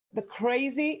The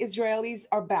crazy Israelis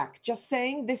are back. Just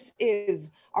saying, this is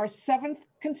our 7th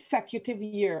consecutive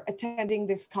year attending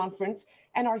this conference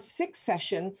and our 6th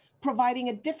session providing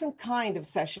a different kind of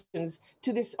sessions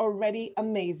to this already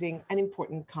amazing and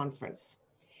important conference.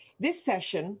 This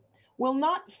session will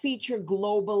not feature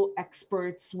global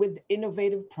experts with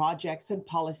innovative projects and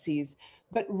policies,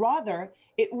 but rather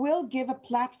it will give a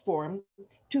platform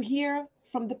to hear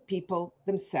from the people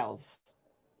themselves.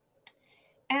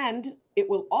 And it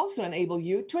will also enable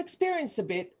you to experience a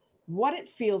bit what it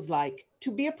feels like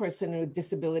to be a person with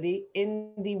disability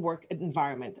in the work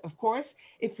environment. Of course,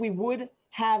 if we would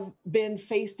have been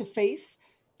face to face,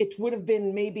 it would have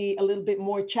been maybe a little bit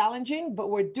more challenging, but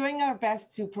we're doing our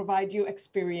best to provide you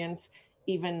experience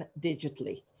even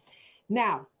digitally.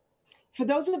 Now, for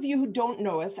those of you who don't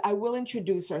know us, I will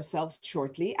introduce ourselves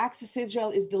shortly. Access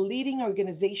Israel is the leading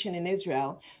organization in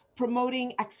Israel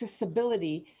promoting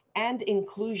accessibility and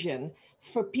inclusion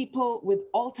for people with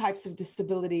all types of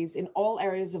disabilities in all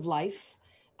areas of life.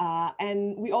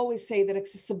 And we always say that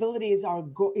accessibility is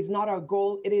not our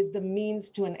goal, it is the means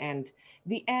to an end.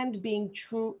 The end being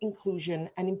true inclusion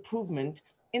and improvement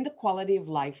in the quality of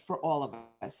life for all of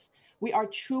us. We are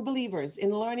true believers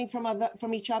in learning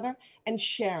from each other and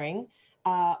sharing.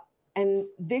 And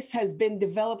this has been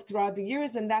developed throughout the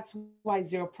years, and that's why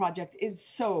Zero Project is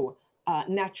so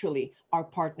naturally our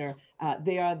partner.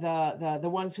 They are the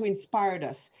ones who inspired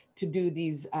us to do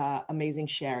these amazing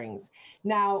sharings.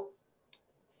 Now,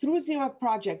 through Zero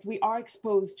Project, we are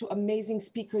exposed to amazing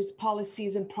speakers,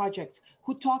 policies, and projects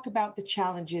who talk about the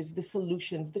challenges, the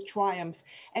solutions, the triumphs,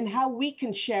 and how we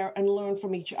can share and learn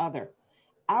from each other.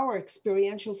 Our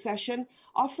experiential session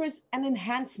offers an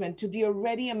enhancement to the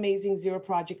already amazing Zero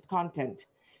Project content.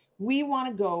 We want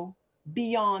to go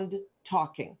beyond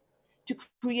talking, to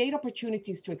create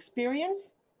opportunities to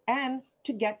experience and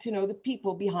to get to know the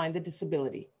people behind the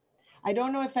disability. I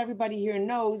don't know if everybody here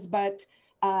knows, but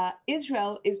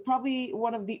Israel is probably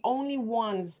one of the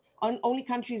only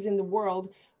countries in the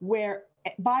world where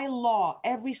by law,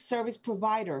 every service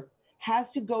provider has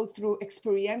to go through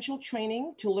experiential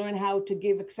training to learn how to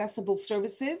give accessible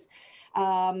services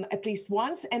at least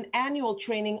once, and annual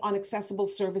training on accessible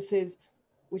services,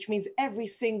 which means every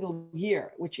single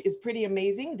year, which is pretty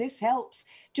amazing. This helps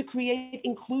to create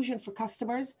inclusion for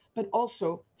customers, but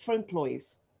also for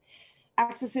employees.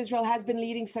 Access Israel has been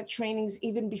leading such trainings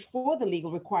even before the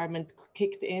legal requirement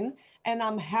kicked in, and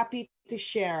I'm happy to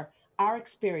share our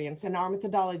experience and our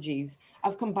methodologies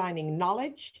of combining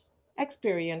knowledge,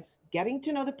 experience, getting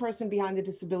to know the person behind the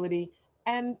disability,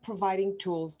 and providing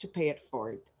tools to pay it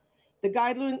forward. The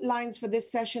guidelines for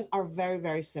this session are very,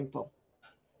 very simple.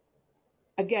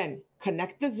 Again,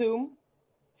 connect the Zoom,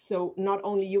 so not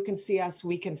only you can see us,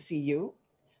 we can see you.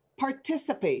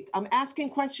 Participate. I'm asking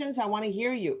questions. I want to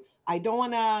hear you. I don't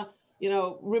want to,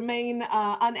 remain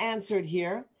unanswered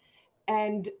here.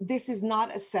 And this is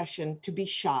not a session to be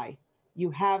shy.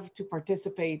 You have to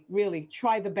participate, really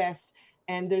try the best,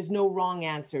 and there's no wrong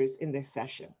answers in this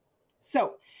session.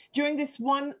 So during this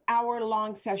 1 hour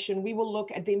long session, we will look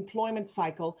at the employment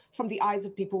cycle from the eyes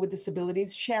of people with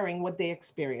disabilities, sharing what they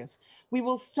experience. We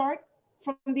will start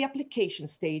from the application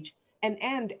stage and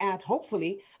end at,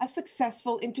 hopefully, a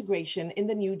successful integration in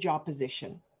the new job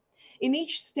position. In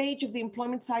each stage of the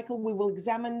employment cycle, we will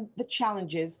examine the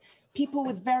challenges people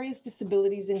with various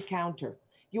disabilities encounter.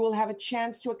 You will have a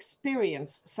chance to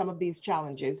experience some of these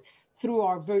challenges through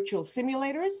our virtual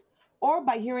simulators or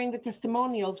by hearing the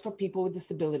testimonials for people with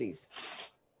disabilities.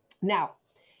 Now,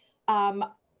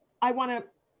 I want to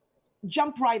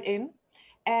jump right in,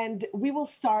 and we will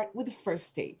start with the first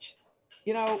stage.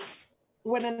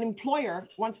 When an employer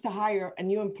wants to hire a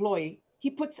new employee, he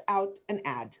puts out an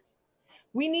ad.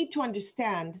 We need to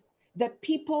understand that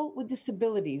people with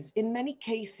disabilities, in many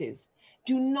cases,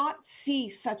 do not see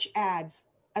such ads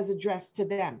as addressed to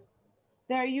them.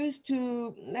 They're used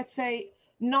to, let's say,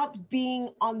 not being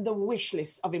on the wish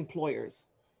list of employers.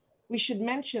 We should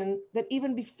mention that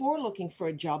even before looking for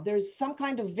a job, there's some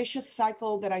kind of vicious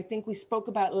cycle that I think we spoke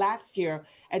about last year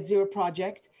at Zero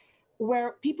Project,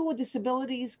 where people with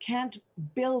disabilities can't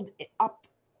build up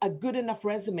a good enough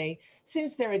resume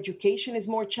since their education is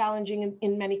more challenging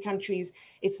in many countries.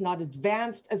 It's not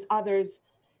advanced as others.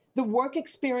 The work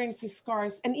experience is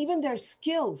scarce, and even their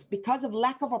skills, because of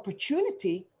lack of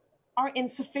opportunity, are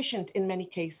insufficient in many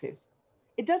cases.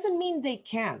 It doesn't mean they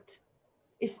can't,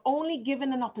 if only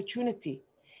given an opportunity.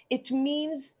 It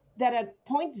means that at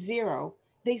point zero,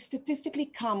 they statistically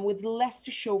come with less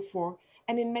to show for,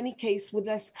 and in many cases with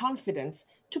less confidence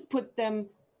to put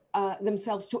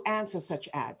themselves to answer such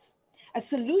ads. A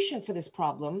solution for this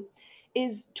problem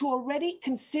is to already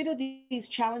consider these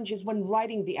challenges when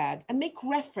writing the ad and make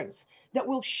reference that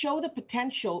will show the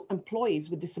potential employees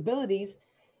with disabilities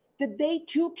that they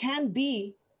too can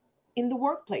be in the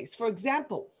workplace. For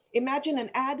example, imagine an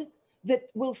ad that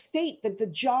will state that the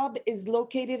job is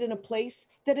located in a place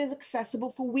that is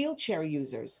accessible for wheelchair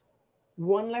users.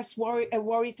 One less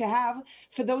worry to have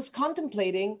for those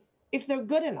contemplating if they're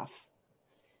good enough.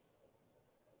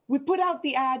 We put out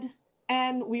the ad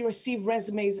and we receive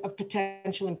resumes of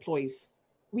potential employees.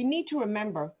 We need to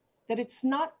remember that it's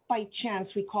not by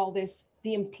chance we call this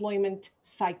the employment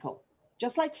cycle.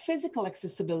 Just like physical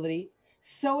accessibility,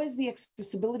 so is the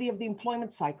accessibility of the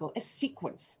employment cycle a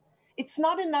sequence. It's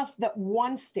not enough that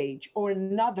one stage or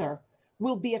another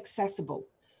will be accessible.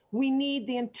 We need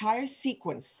the entire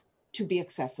sequence to be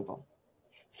accessible.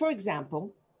 For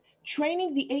example,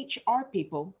 training the HR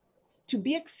people to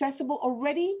be accessible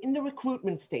already in the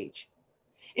recruitment stage.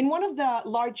 In one of the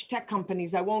large tech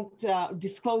companies, I won't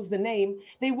disclose the name,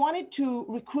 they wanted to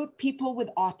recruit people with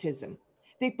autism.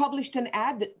 They published an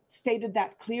ad that stated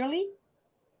that clearly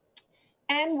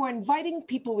and were inviting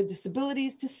people with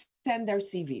disabilities to send their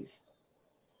CVs.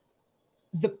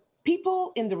 The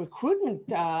people in the recruitment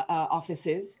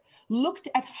offices looked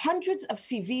at hundreds of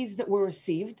CVs that were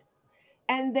received,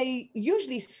 and they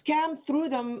usually scam through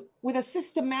them with a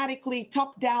systematically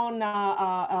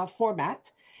top-down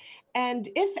format. And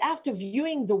if after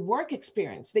viewing the work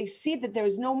experience, they see that there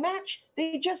is no match,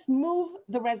 they just move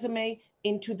the resume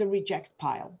into the reject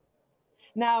pile.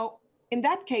 Now, in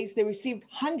that case, they received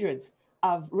hundreds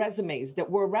of resumes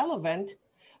that were relevant,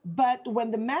 but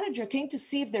when the manager came to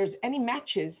see if there's any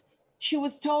matches, she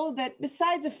was told that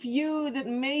besides a few that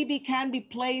maybe can be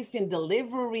placed in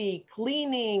delivery,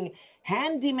 cleaning,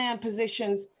 handyman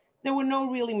positions, there were no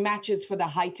really matches for the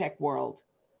high-tech world.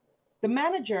 The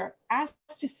manager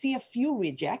asked to see a few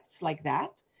rejects like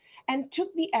that and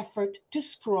took the effort to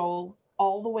scroll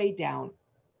all the way down.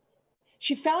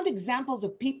 She found examples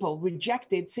of people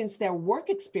rejected since their work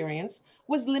experience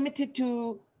was limited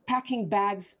to packing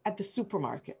bags at the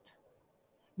supermarket.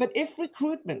 But if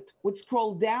recruitment would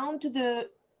scroll down to the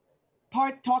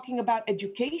part talking about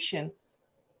education,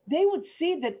 they would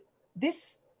see that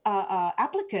this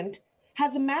applicant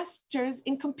has a master's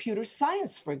in computer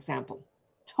science, for example.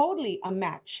 Totally a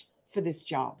match for this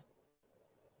job.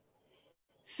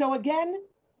 So again,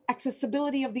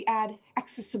 accessibility of the ad,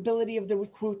 accessibility of the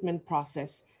recruitment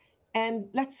process. And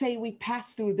let's say we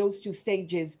pass through those two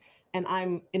stages and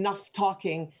I'm enough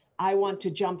talking, I want to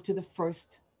jump to the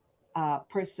first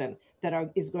person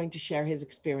that is going to share his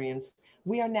experience.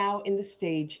 We are now in the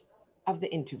stage of the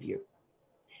interview.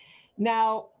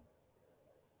 Now,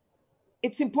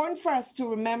 it's important for us to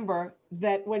remember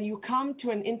that when you come to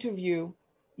an interview,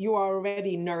 you are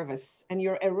already nervous and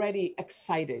you're already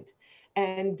excited.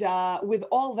 And with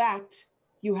all that,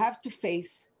 you have to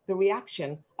face the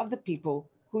reaction of the people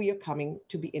who you're coming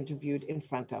to be interviewed in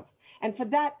front of. And for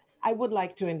that, I would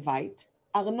like to invite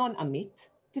Arnon Amit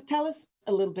to tell us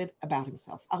a little bit about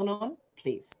himself. Arnon,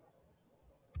 please.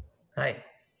 Hi,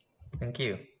 thank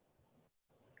you.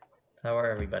 How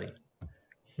are everybody?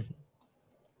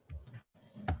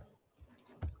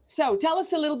 So tell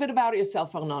us a little bit about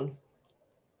yourself, Arnon.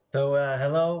 So,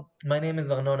 hello, my name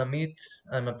is Arnon Amit.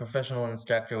 I'm a professional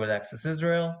instructor with Access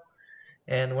Israel.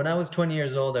 And when I was 20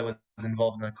 years old, I was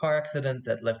involved in a car accident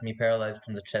that left me paralyzed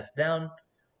from the chest down.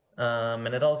 And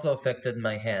it also affected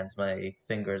my hands. My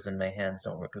fingers and my hands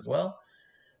don't work as well.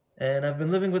 And I've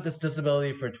been living with this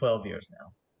disability for 12 years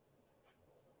now.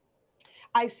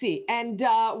 I see. And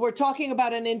we're talking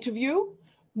about an interview.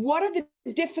 What are the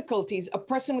difficulties a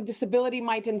person with disability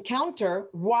might encounter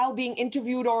while being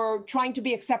interviewed or trying to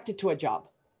be accepted to a job?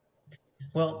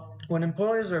 Well, when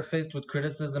employers are faced with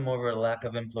criticism over a lack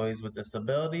of employees with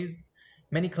disabilities,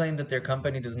 many claim that their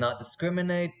company does not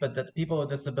discriminate, but that people with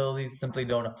disabilities simply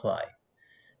don't apply.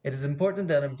 It is important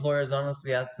that employers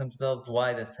honestly ask themselves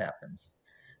why this happens.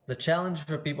 The challenge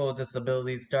for people with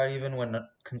disabilities start even when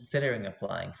considering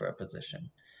applying for a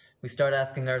position. We start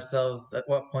asking ourselves, at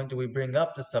what point do we bring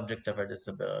up the subject of our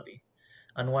disability?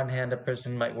 On one hand, a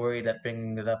person might worry that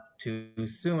bringing it up too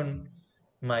soon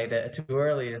too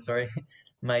early, sorry,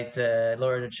 might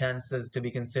lower the chances to be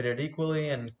considered equally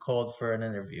and called for an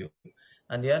interview.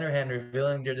 On the other hand,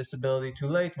 revealing their disability too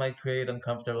late might create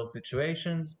uncomfortable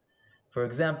situations. For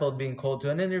example, being called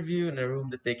to an interview in a room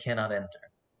that they cannot enter.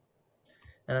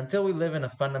 And until we live in a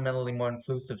fundamentally more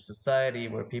inclusive society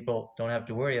where people don't have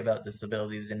to worry about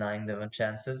disabilities denying them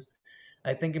chances,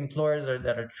 I think employers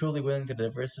that are truly willing to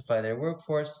diversify their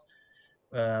workforce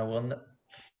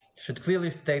should clearly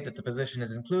state that the position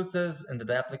is inclusive and that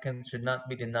applicants should not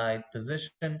be denied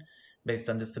position based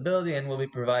on disability and will be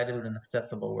provided with an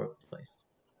accessible workplace.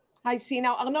 I see.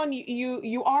 Now, Arnon,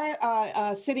 you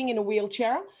are sitting in a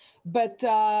wheelchair, but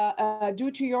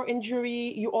due to your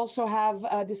injury, you also have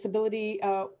a disability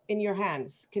in your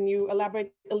hands. Can you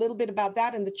elaborate a little bit about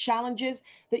that and the challenges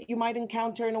that you might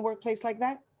encounter in a workplace like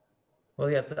that? Well,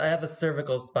 yes, I have a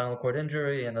cervical spinal cord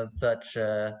injury, and as such,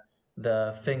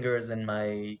 the fingers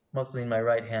mostly in my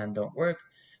right hand, don't work,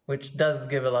 which does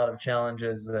give a lot of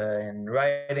challenges in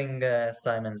writing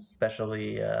assignments,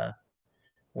 especially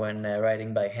when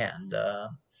writing by hand.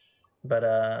 But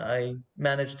I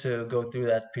managed to go through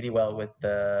that pretty well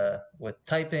with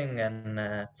typing,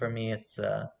 and for me, it's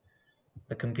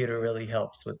the computer really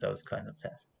helps with those kind of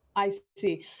tasks. I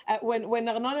see. When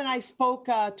Arnon and I spoke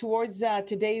towards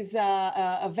today's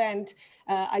event,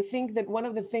 I think that one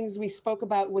of the things we spoke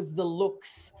about was the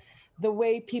looks, the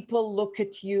way people look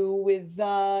at you with,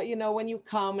 when you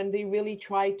come and they really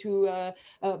try to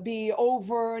be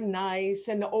over nice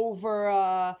and over.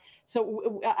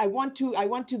 I want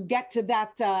to get to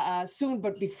that soon.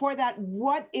 But before that,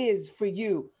 what is for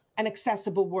you an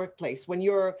accessible workplace when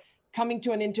you're coming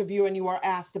to an interview and you are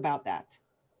asked about that?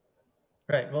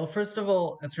 Right. Well, first of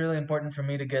all, it's really important for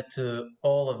me to get to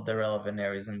all of the relevant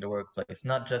areas in the workplace,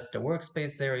 not just the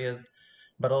workspace areas,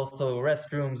 but also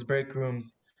restrooms, break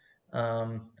rooms,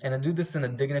 and I do this in a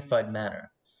dignified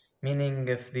manner. Meaning,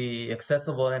 if the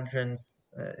accessible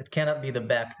entrance, it cannot be the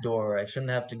back door. I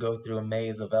shouldn't have to go through a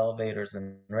maze of elevators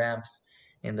and ramps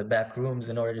in the back rooms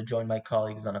in order to join my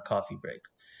colleagues on a coffee break,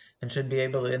 and should be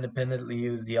able to independently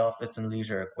use the office and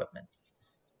leisure equipment.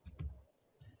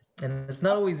 And it's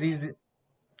not always easy.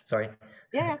 Sorry,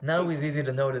 Yeah. not always easy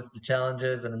to notice the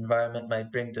challenges an environment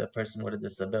might bring to a person with a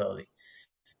disability.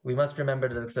 We must remember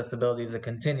that accessibility is a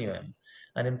continuum.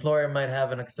 An employer might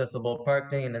have an accessible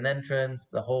parking in an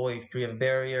entrance, a hallway free of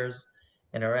barriers,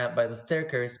 and a ramp by the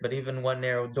staircase, but even one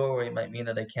narrow doorway might mean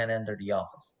that they can't enter the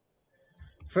office.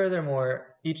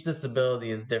 Furthermore, each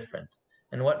disability is different,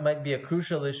 and what might be a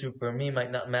crucial issue for me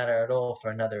might not matter at all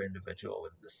for another individual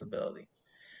with a disability.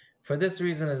 For this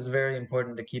reason, it is very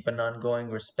important to keep an ongoing,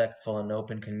 respectful, and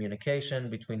open communication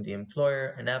between the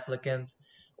employer and applicant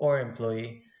or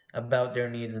employee about their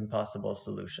needs and possible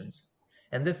solutions.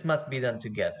 And this must be done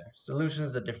together.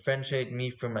 Solutions that differentiate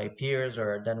me from my peers or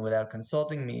are done without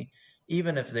consulting me,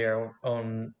 even if they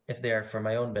are for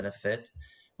my own benefit,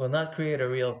 will not create a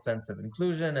real sense of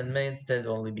inclusion and may instead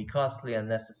only be costly,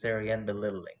 unnecessary, and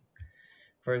belittling.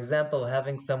 For example,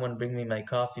 having someone bring me my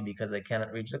coffee because I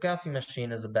cannot reach the coffee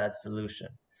machine is a bad solution.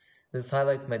 This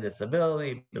highlights my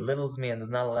disability, belittles me, and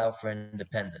does not allow for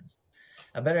independence.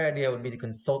 A better idea would be to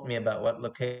consult me about what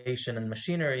location and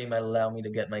machinery might allow me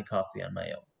to get my coffee on my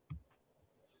own.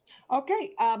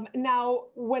 Okay. Now,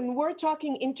 when we're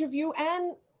talking interview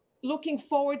and looking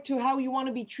forward to how you want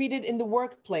to be treated in the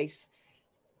workplace,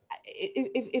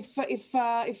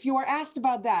 if you are asked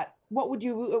about that, what would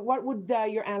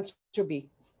your answer be?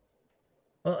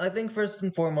 Well, I think first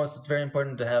and foremost, it's very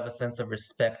important to have a sense of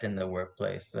respect in the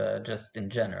workplace, just in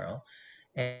general.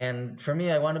 And for me,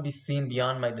 I want to be seen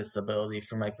beyond my disability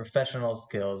for my professional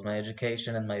skills, my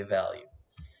education, and my value.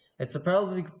 It's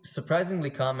surprisingly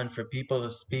common for people to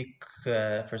speak,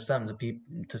 for some,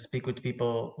 to speak with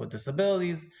people with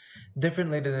disabilities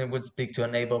differently than they would speak to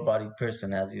an able-bodied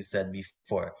person, as you said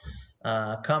before.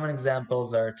 Common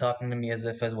examples are talking to me as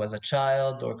if I was a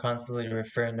child, or constantly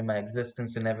referring to my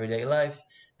existence in everyday life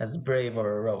as brave or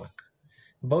heroic.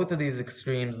 Both of these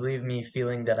extremes leave me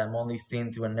feeling that I'm only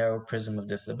seen through a narrow prism of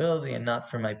disability and not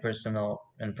for my personal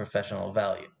and professional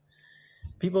value.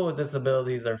 People with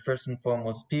disabilities are first and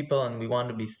foremost people, and we want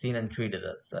to be seen and treated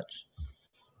as such.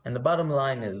 And the bottom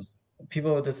line is,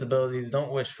 people with disabilities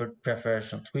don't wish for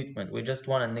preferential treatment. We just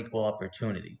want an equal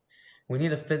opportunity. We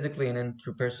need a physically and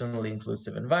interpersonally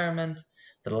inclusive environment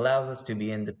that allows us to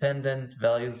be independent,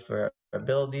 values for our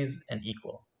abilities, and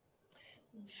equal.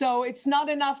 So it's not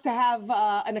enough to have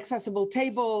an accessible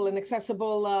table, an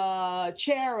accessible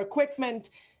chair,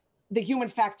 equipment. The human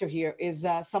factor here is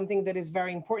something that is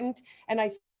very important. And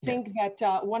I Yeah. think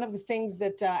that one of the things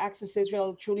that Access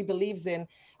Israel truly believes in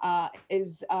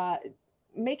is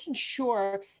making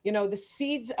sure, the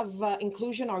seeds of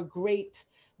inclusion are great,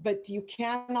 but you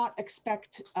cannot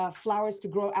expect flowers to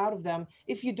grow out of them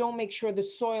if you don't make sure the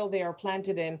soil they are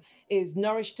planted in is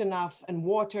nourished enough and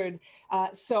watered.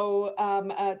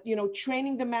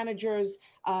 Training the managers,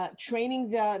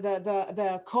 training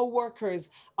the co-workers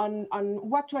on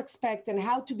what to expect and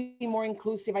how to be more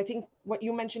inclusive. I think what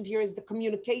you mentioned here is the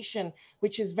communication,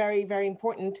 which is very, very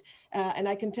important. And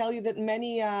I can tell you that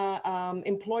many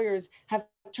employers have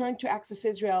turned to Access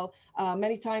Israel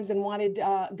many times and wanted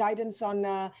guidance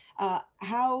on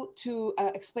how to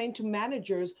explain to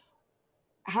managers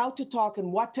how to talk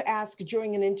and what to ask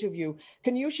during an interview.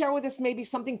 Can you share with us maybe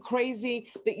something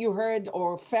crazy that you heard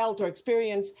or felt or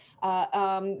experienced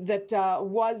that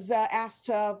was asked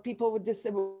people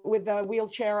with a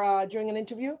wheelchair during an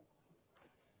interview?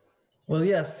 Well,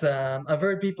 yes, I've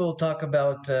heard people talk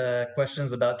about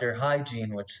questions about their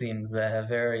hygiene, which seems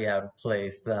very out of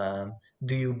place.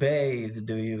 Do you bathe?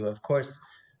 Do you? Of course,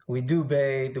 we do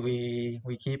bathe.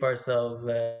 We keep ourselves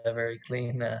very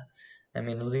clean. I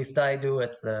mean, at least I do.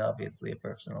 It's obviously a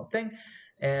personal thing.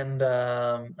 And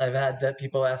I've had that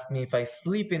people ask me if I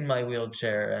sleep in my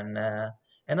wheelchair,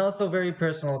 and also very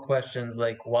personal questions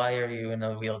like, why are you in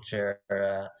a wheelchair?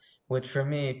 Which for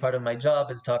me, part of my job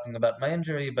is talking about my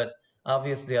injury, but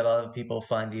obviously a lot of people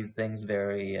find these things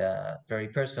very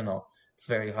personal. It's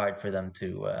very hard for them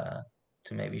to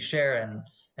maybe share,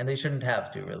 and they shouldn't have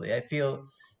to really. I feel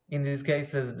in these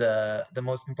cases the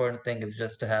most important thing is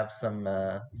just to have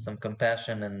some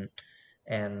compassion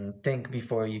and think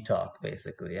before you talk,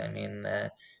 basically. I mean,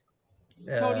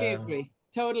 Totally um, agree.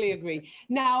 Totally agree.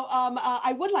 Now,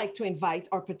 I would like to invite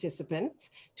our participants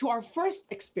to our first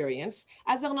experience.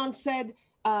 As Arnon said,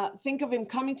 think of him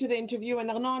coming to the interview, and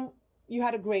Arnon, you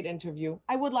had a great interview.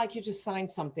 I would like you to sign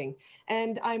something.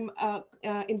 And I'm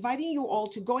inviting you all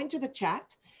to go into the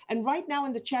chat. And right now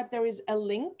in the chat, there is a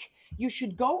link you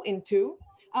should go into.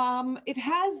 It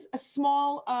has a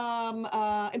small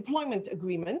employment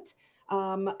agreement.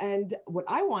 And what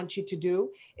I want you to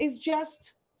do is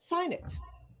just sign it.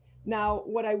 Now,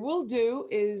 what I will do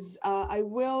is I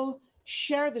will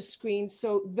share the screen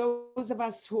so those of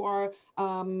us who are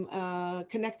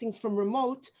connecting from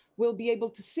remote will be able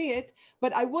to see it.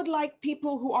 But I would like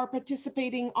people who are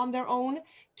participating on their own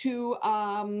to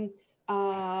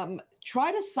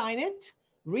try to sign it,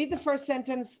 read the first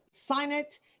sentence, sign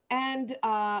it, and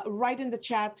write in the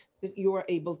chat that you are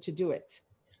able to do it.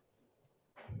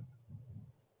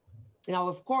 Now,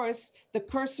 of course, the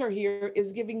cursor here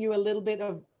is giving you a little bit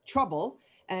of trouble.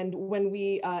 And when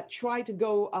we try to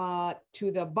go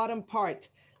to the bottom part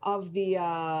of the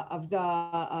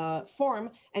form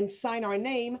and sign our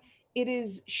name, it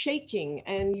is shaking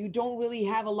and you don't really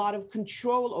have a lot of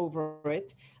control over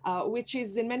it, which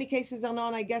is in many cases,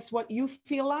 Arnon, I guess what you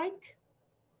feel like?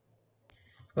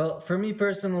 well, for me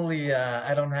personally,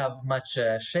 I don't have much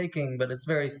shaking, but it's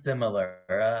very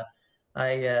similar.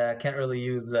 I can't really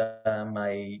use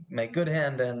my good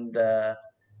hand, and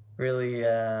really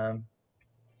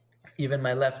even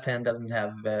my left hand doesn't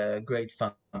have great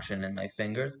function in my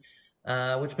fingers,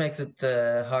 which makes it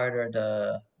harder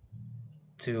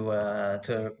to uh,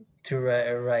 to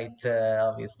write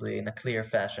obviously in a clear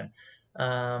fashion.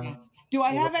 Um, Yes. Do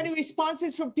I have well, any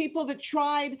responses from people that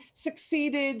tried,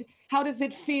 succeeded? How does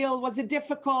it feel? Was it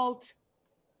difficult?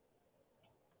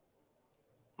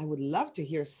 I would love to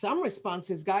hear some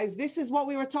responses, guys. This is what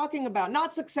we were talking about.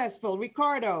 Not successful.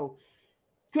 Ricardo,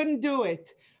 couldn't do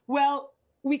it. Well,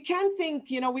 we can think,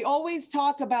 we always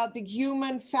talk about the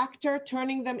human factor,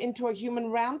 turning them into a human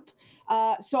ramp.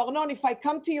 So Arnon, if I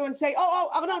come to you and say, oh,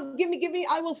 Arnon, give me,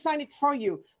 I will sign it for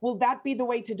you. Will that be the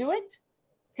way to do it?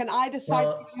 Can I decide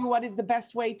for well, you what is the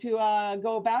best way to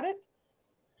go about it?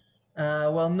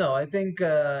 well, no, I think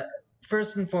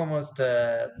first and foremost,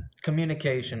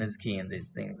 communication is key in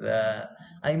these things.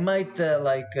 I might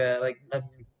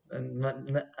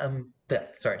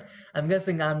sorry, I'm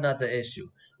guessing I'm not the issue.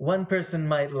 One person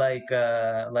might like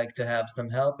to have some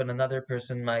help, and another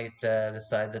person might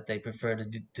decide that they prefer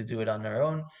to do it on their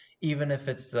own, even if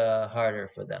it's harder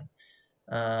for them.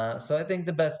 So I think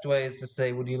the best way is to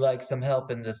say, would you like some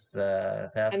help in this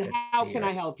task? And I how see can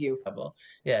you're I help you? trouble.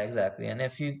 Yeah, exactly. And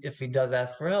if he does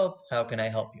ask for help, how can I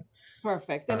help you?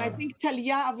 Perfect. And I Um, think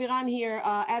Talia Aviran here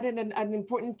added an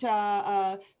important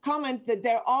comment that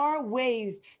there are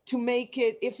ways to make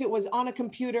it, if it was on a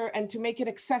computer, and to make it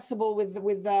accessible with the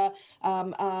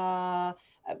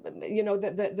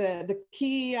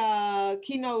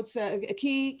keynotes,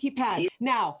 keypad.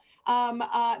 Now,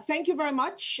 thank you very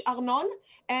much, Arnon.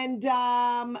 And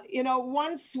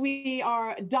once we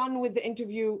are done with the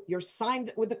interview, you're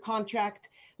signed with the contract.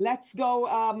 Let's go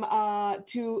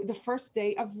to the first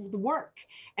day of the work.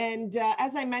 And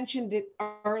as I mentioned it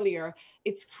earlier,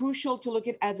 it's crucial to look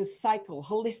at it as a cycle,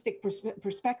 holistic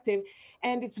perspective.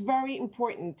 And it's very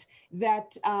important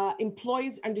that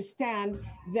employees understand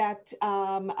that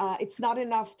it's not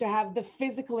enough to have the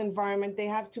physical environment. They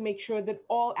have to make sure that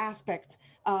all aspects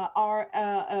are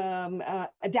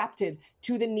adapted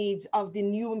to the needs of the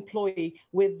new employee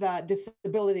with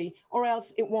disability, or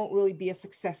else it won't really be a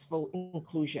successful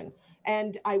inclusion.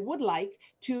 And I would like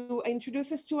to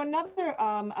introduce us to another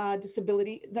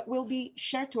disability that will be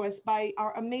shared to us by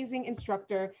our amazing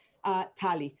instructor,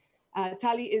 Tali.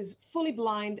 Tali is fully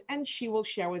blind and she will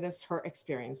share with us her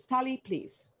experience. Tali,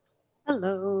 please.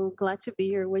 Hello, glad to be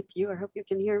here with you. I hope you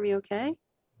can hear me okay.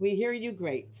 We hear you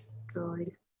great.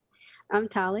 Good. I'm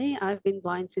Tali. I've been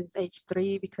blind since age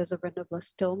 3 because of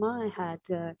retinoblastoma. I had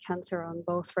cancer on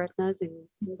both retinas in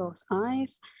both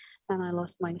eyes, and I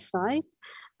lost my sight.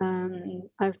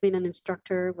 I've been an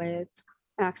instructor with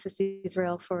Access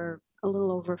Israel for a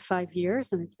little over 5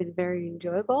 years, and it's been very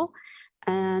enjoyable.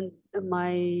 And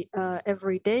my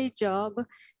everyday job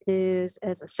is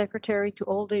as a secretary to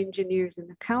all the engineers in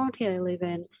the county I live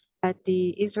in at the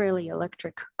Israeli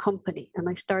Electric Company. And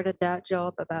I started that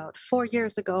job about 4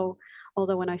 years ago.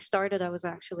 Although when I started, I was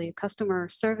actually a customer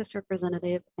service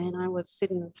representative, and I was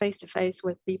sitting face to face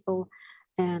with people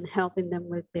and helping them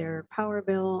with their power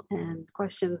bill and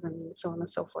questions and so on and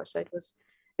so forth. So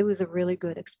it was a really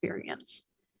good experience.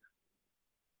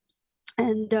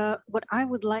 And what I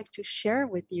would like to share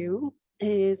with you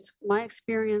is my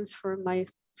experience for my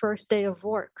first day of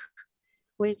work,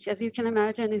 which, as you can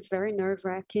imagine, is very nerve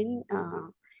wracking.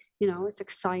 It's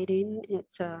exciting.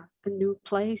 It's a new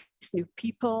place, new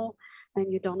people,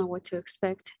 and you don't know what to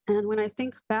expect. And when I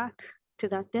think back to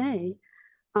that day,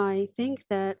 I think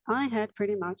that I had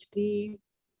pretty much the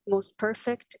most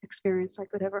perfect experience I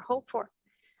could ever hope for.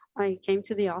 I came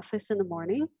to the office in the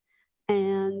morning,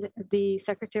 and the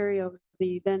secretary of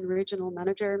the then regional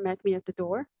manager met me at the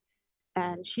door,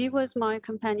 and she was my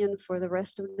companion for the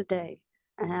rest of the day.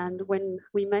 And when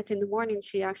we met in the morning,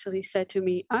 she actually said to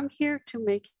me, "I'm here to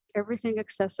make everything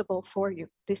accessible for you."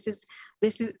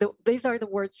 These are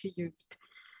the words she used.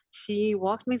 She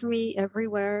walked with me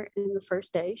everywhere in the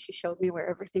first day. She showed me where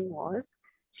everything was.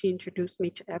 She introduced me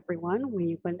to everyone.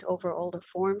 We went over all the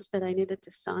forms that I needed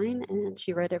to sign, and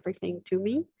she read everything to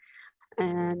me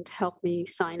and helped me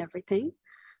sign everything.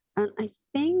 And I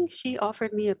think she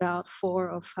offered me about 4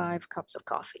 or 5 cups of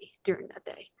coffee during that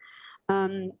day.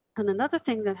 And another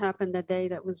thing that happened that day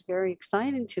that was very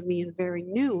exciting to me and very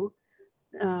new,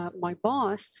 my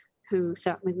boss, who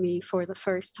sat with me for the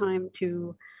first time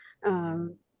to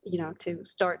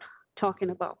start talking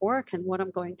about work and what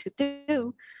I'm going to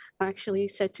do, actually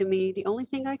said to me, "The only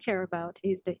thing I care about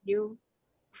is that you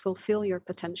fulfill your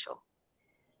potential."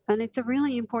 And it's a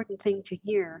really important thing to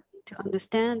hear, to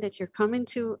understand that you're coming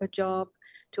to a job,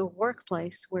 to a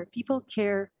workplace where people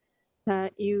care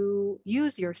that you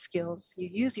use your skills, you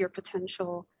use your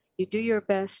potential, you do your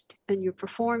best, and you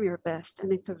perform your best.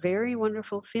 And it's a very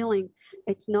wonderful feeling.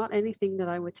 It's not anything that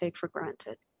I would take for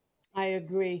granted. I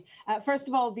agree. First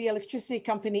of all, the electricity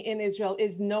company in Israel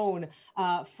is known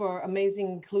for amazing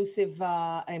inclusive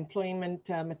employment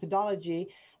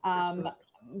methodology. Absolutely.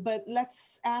 But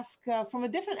let's ask from a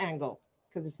different angle,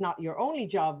 because it's not your only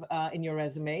job in your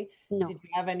resume. No. Did you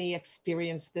have any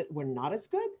experience that were not as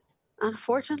good?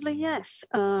 Unfortunately, yes.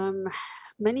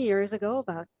 Many years ago,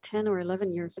 about 10 or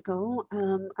 11 years ago,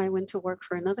 I went to work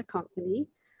for another company,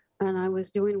 and I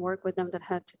was doing work with them that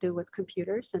had to do with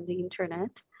computers and the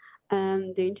internet.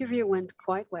 And the interview went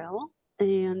quite well.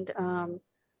 And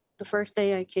the first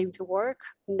day I came to work,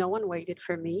 no one waited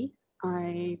for me.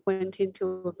 I went into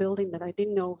a building that I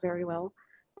didn't know very well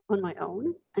on my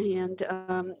own, and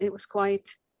it was quite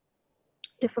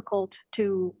difficult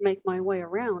to make my way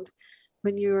around.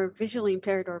 When you're visually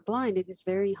impaired or blind, it is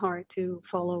very hard to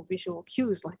follow visual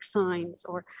cues like signs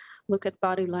or look at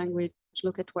body language,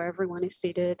 look at where everyone is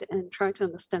seated, and try to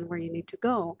understand where you need to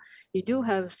go. You do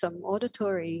have some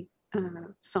auditory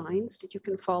signs that you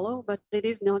can follow, but it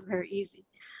is not very easy.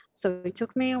 So it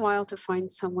took me a while to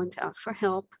find someone to ask for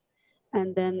help.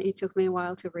 And then it took me a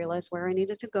while to realize where I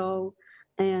needed to go,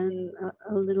 and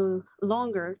a little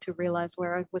longer to realize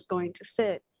where I was going to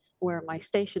sit, where my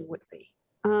station would be.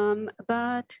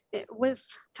 With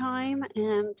time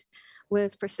and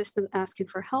with persistent asking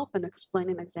for help and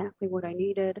explaining exactly what I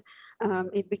needed,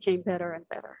 it became better and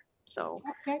better. So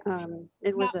Okay.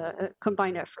 it was a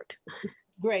combined effort.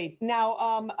 Great. Now,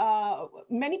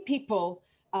 many people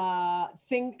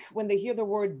think when they hear the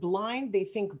word blind, they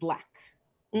think black.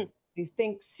 Mm. They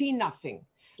think see nothing.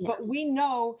 Yeah. But we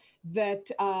know that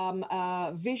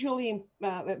visual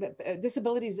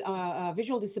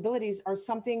disabilities are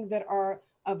something that are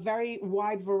a very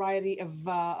wide variety of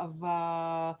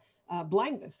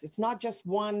blindness. It's not just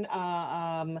one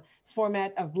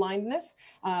format of blindness.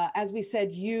 As we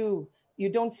said, you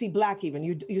don't see black even.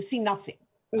 You see nothing.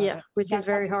 Yeah, which is That's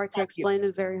how very they hard to describe you. explain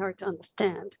and very hard to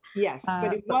understand. Yes,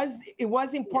 but it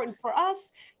was important for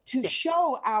us to Yes.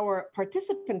 show our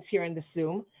participants here in the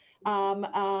Zoom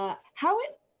how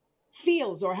it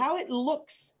feels or how it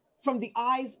looks from the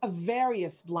eyes of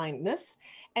various blindness.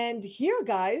 And here,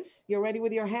 guys, you're ready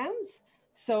with your hands?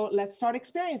 So let's start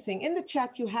experiencing. In the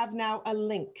chat, you have now a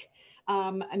link.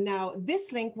 Now,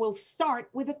 this link will start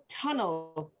with a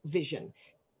tunnel vision.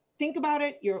 Think about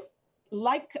it. You're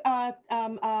like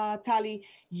Tali,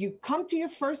 you come to your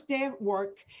first day of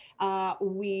work.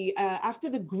 After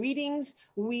the greetings,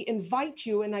 we invite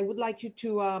you, and I would like you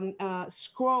to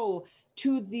scroll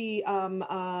to the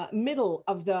middle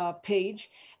of the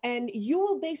page, and you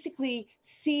will basically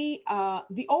see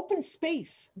the open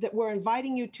space that we're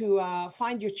inviting you to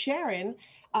find your chair in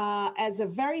as a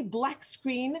very black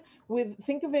screen with,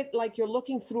 think of it like you're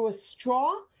looking through a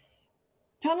straw.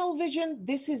 Tunnel vision,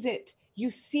 this is it. You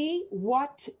see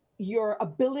what your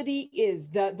ability is.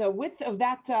 The width of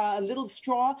that little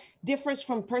straw differs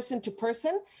from person to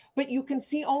person, but you can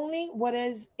see only what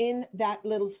is in that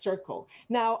little circle.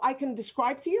 Now, I can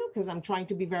describe to you, because I'm trying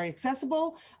to be very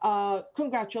accessible.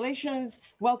 Congratulations,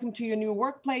 welcome to your new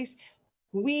workplace.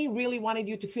 We really wanted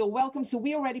you to feel welcome, so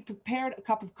we already prepared a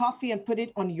cup of coffee and put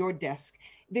it on your desk.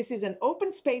 This is an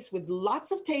open space with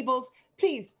lots of tables.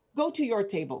 Please go to your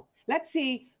table. Let's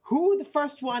see who the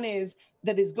first one is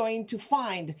that is going to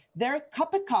find their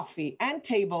cup of coffee and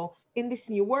table in this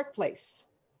new workplace.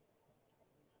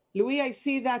 Louis, I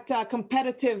see that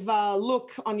competitive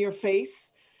look on your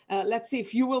face. Let's see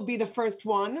if you will be the first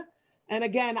one. And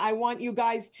again, I want you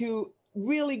guys to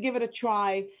really give it a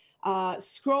try.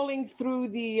 Scrolling through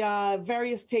the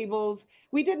various tables.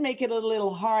 We did make it a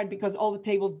little hard because all the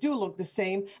tables do look the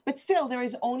same, but still there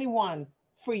is only one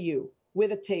for you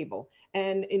with a table.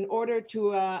 And in order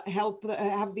to help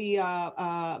have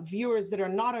the viewers that are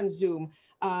not on Zoom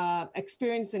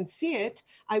experience and see it,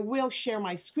 I will share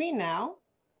my screen now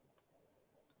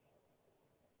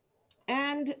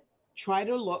and try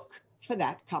to look for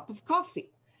that cup of coffee.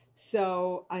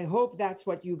 So I hope that's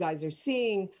what you guys are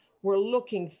seeing. We're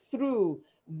looking through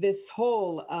this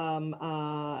whole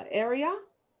area.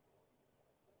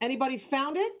 Anybody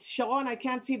found it? Sharon, I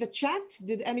can't see the chat.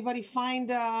 Did anybody find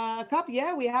a cup?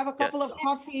 Yeah, we have a couple of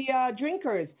coffee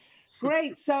drinkers.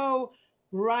 Great. So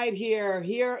right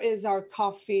here is our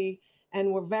coffee,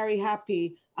 and we're very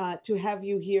happy to have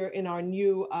you here in our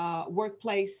new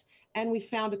workplace. And we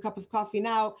found a cup of coffee.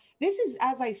 Now, this is,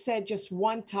 as I said, just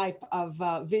one type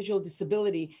of visual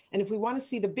disability. And if we want to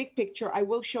see the big picture, I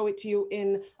will show it to you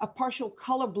in a partial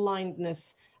color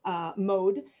blindness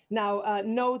mode. Now,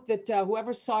 note that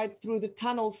whoever saw it through the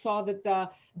tunnel saw that the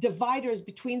dividers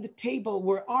between the table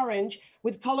were orange.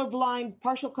 With colorblind,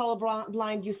 partial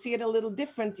colorblind, you see it a little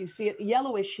different. You see it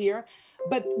yellowish here.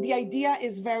 But the idea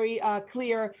is very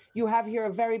clear. You have here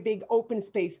a very big open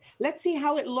space. Let's see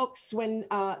how it looks when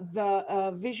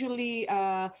the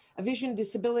vision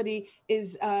disability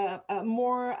is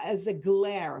more as a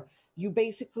glare. You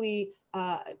basically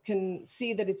can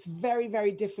see that it's very,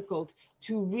 very difficult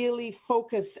to really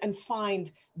focus and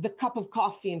find the cup of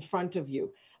coffee in front of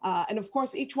you. And of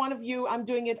course, each one of you, I'm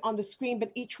doing it on the screen,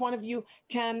 but each one of you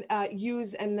can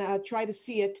use and try to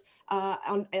see it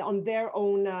on their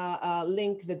own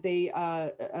link that they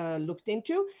looked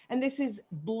into. And this is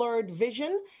blurred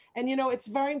vision. And you know, it's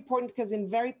very important because in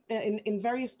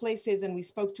various places, and we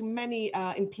spoke to many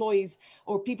employees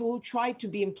or people who tried to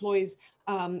be employees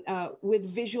with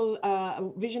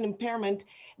vision impairment,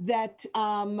 that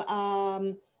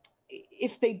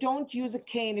if they don't use a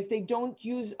cane, if they don't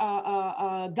use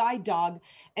a guide dog,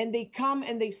 and they come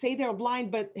and they say they're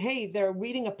blind, but hey, they're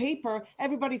reading a paper,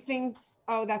 everybody thinks,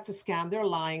 oh, that's a scam, they're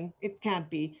lying, it can't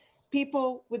be.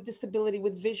 People with disability,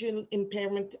 with vision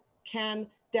impairment can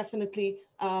definitely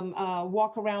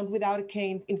walk around without a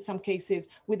cane, in some cases,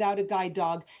 without a guide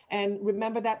dog. And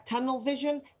remember that tunnel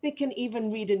vision, they can even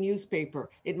read a newspaper.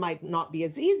 It might not be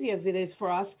as easy as it is for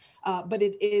us, but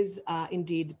it is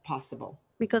indeed possible.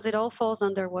 Because it all falls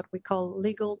under what we call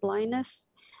legal blindness.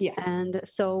 Yes. And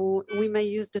so we may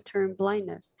use the term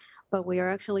blindness, but we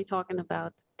are actually talking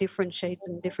about different shades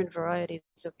and different varieties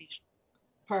of vision.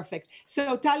 Perfect.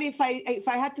 So Tali, if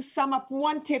I had to sum up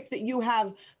one tip that you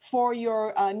have for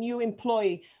your new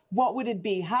employee, what would it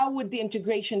be? How would the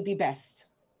integration be best?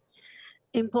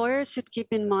 Employers should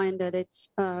keep in mind that it's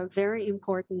very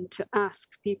important to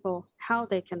ask people how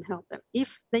they can help them,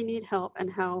 if they need help,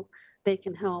 and how they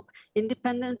can help.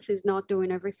 Independence is not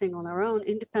doing everything on our own.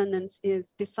 Independence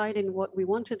is deciding what we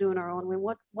want to do on our own, and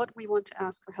what we want to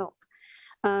ask for help.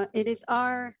 It is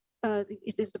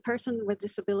the person with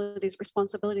disabilities'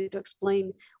 responsibility to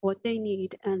explain what they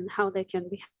need and how they can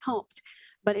be helped.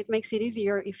 But it makes it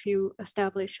easier if you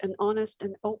establish an honest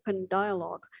and open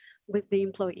dialogue with the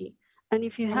employee. And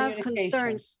if you have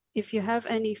concerns, if you have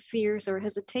any fears or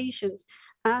hesitations,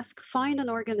 find an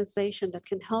organization that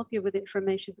can help you with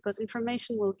information, because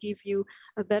information will give you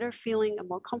a better feeling, a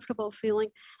more comfortable feeling.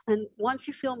 And once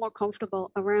you feel more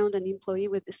comfortable around an employee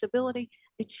with disability,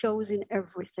 it shows in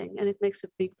everything, and it makes a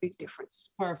big, big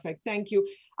difference. Perfect. Thank you.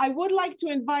 I would like to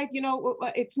invite,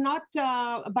 it's not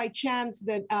by chance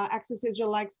that Access Israel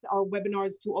likes our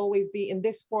webinars to always be in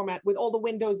this format with all the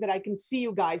windows that I can see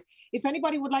you guys. If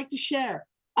anybody would like to share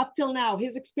up till now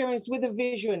his experience with a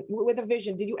vision,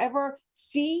 did you ever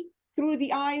see through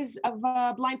the eyes of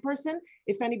a blind person?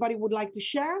 If anybody would like to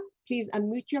share, please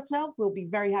unmute yourself. We'll be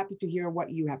very happy to hear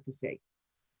what you have to say.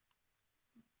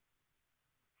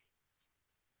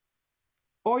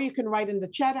 Or you can write in the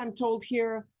chat, I'm told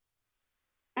here,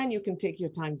 and you can take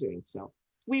your time doing so.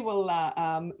 We will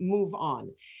move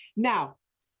on. Now,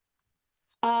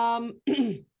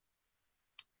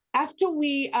 after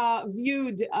we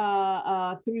viewed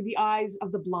through the eyes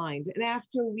of the blind, and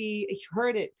after we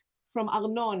heard it from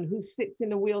Arnon, who sits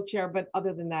in a wheelchair, but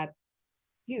other than that,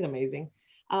 he's amazing,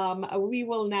 we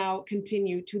will now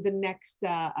continue to the next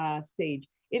stage.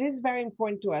 It is very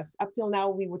important to us. Up till now,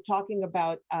 we were talking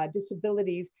about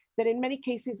disabilities that in many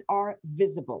cases are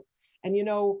visible. And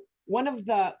one of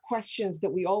the questions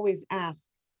that we always ask,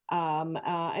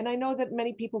 and I know that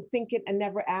many people think it and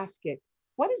never ask it,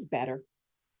 what is better?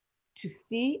 To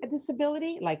see a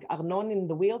disability like Arnon in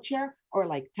the wheelchair, or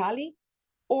like Tali,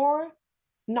 or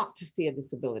not to see a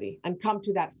disability and come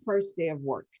to that first day of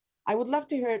work? I would love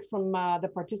to hear it from the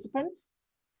participants.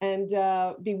 And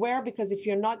beware, because if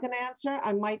you're not going to answer,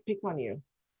 I might pick on you.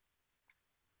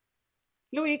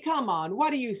 Louis, come on.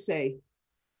 What do you say?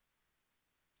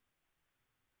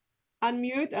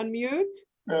 Unmute, unmute.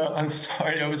 I'm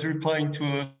sorry, I was replying to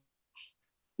a...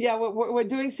 Yeah, we're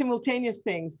doing simultaneous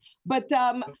things. But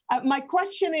my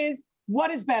question is, what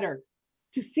is better?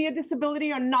 To see a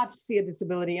disability or not to see a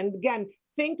disability? And again,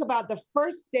 think about the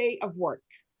first day of work.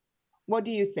 What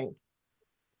do you think?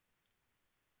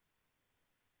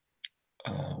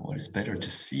 What is better, to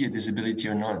see a disability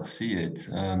or not see it?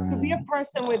 To be a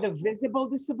person with a visible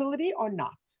disability or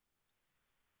not?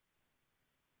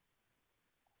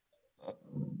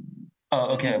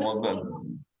 Okay,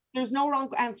 there's no wrong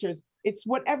answers. It's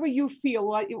whatever you feel,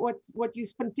 what you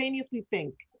spontaneously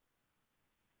think.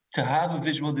 To have a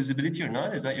visual disability or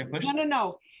not? Is that your question?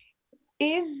 No.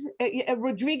 Is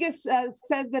Rodriguez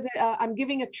says that I'm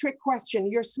giving a trick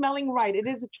question. You're smelling right. It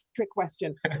is a trick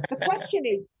question. The question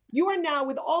is, you are now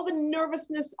with all the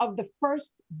nervousness of the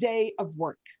first day of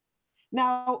work.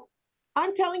 Now,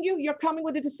 I'm telling you, you're coming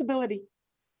with a disability.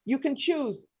 You can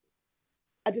choose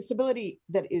a disability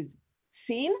that is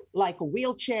seen, like a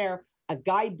wheelchair, a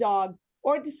guide dog,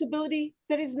 or a disability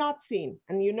that is not seen.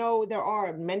 And there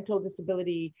are mental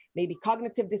disability, maybe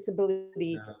cognitive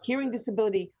disability, hearing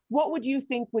disability. What would you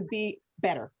think would be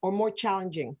better or more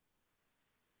challenging?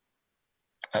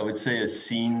 I would say a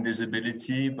seen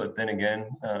disability, but then again,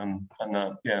 I'm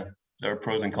not, there are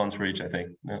pros and cons for each, I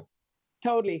think. Yeah.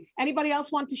 Totally. Anybody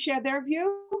else want to share their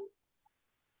view?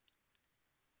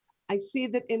 I see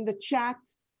that in the chat,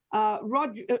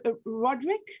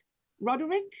 Roderick?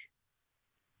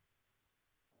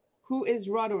 Who is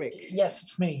Roderick? Yes,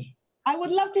 it's me. I would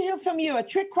love to hear from you, a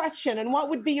trick question, and what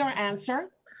would be your answer?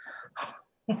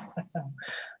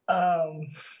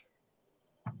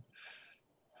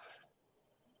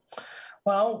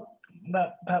 Well,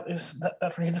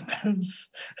 that really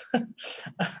depends.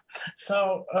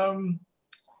 So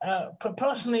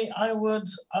personally, I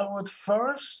would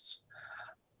first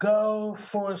go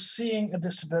for seeing a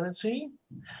disability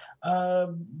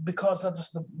because that is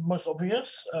the most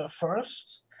obvious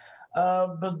first.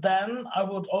 But then I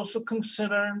would also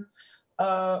consider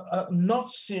not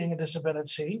seeing a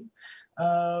disability,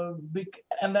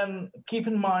 and then keep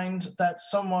in mind that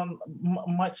someone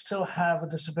might still have a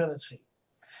disability.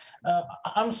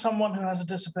 I'm someone who has a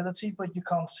disability, but you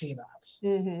can't see that.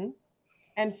 Mm-hmm.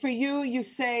 And for you, you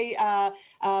say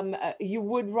you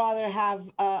would rather have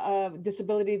a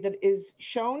disability that is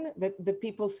shown, that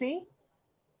people see?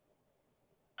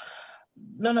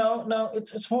 No.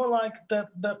 It's more like that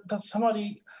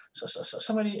somebody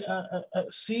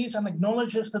sees and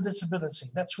acknowledges the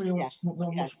disability. That's really what's the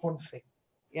most important thing.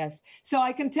 Yes. So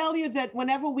I can tell you that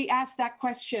whenever we ask that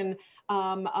question,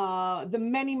 the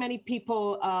many, many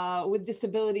people with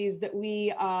disabilities that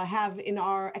we have in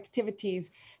our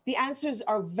activities, the answers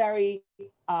are very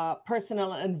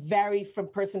personal and vary from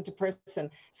person to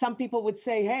person. Some people would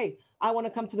say, hey, I want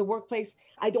to come to the workplace.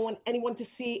 I don't want anyone to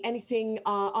see anything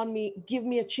on me. Give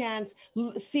me a chance.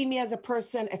 See me as a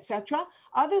person, etc.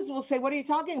 Others will say, what are you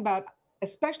talking about?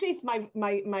 Especially if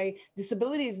my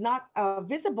disability is not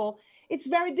visible, it's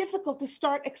very difficult to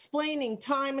start explaining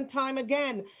time and time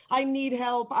again. I need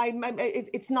help.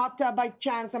 It's not by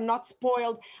chance. I'm not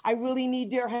spoiled. I really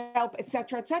need your help,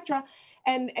 etc., etc.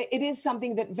 And it is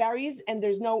something that varies, and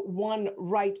there's no one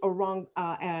right or wrong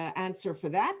answer for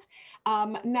that.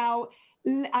 Now,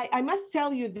 I must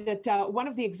tell you that one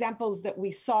of the examples that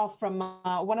we saw from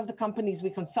one of the companies we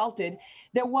consulted,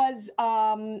 there was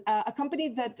a company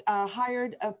that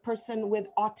hired a person with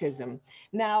autism.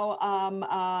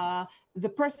 Now, the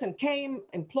person came,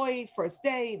 employee, first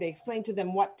day, they explained to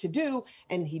them what to do,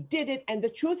 and he did it. And the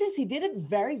truth is, he did it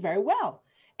very, very well.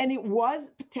 And it was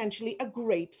potentially a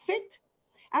great fit.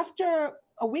 After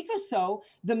a week or so,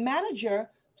 the manager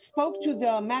spoke to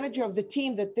the manager of the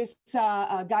team that this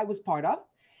guy was part of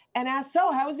and asked,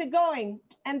 so how is it going?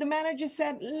 And the manager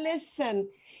said, listen,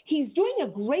 he's doing a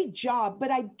great job,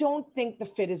 but I don't think the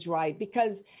fit is right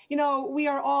because, you know, we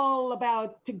are all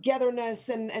about togetherness.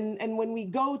 And when we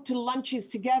go to lunches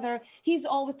together, he's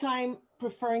all the time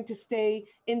preferring to stay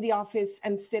in the office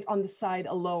and sit on the side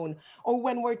alone. Or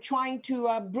when we're trying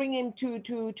to bring him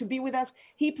to be with us,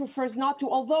 he prefers not to,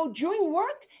 although during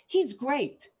work, he's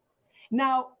great.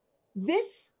 Now,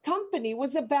 this company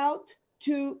was about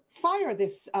to fire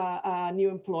this new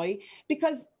employee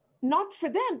because not for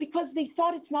them, because they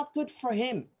thought it's not good for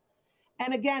him.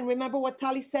 And again, remember what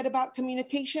Tali said about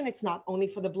communication? It's not only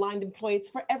for the blind employee, it's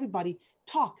for everybody.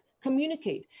 Talk,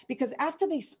 communicate. Because after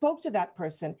they spoke to that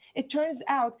person, it turns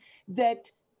out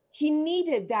that he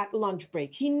needed that lunch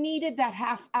break. He needed that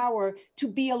half hour to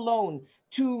be alone,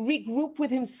 to regroup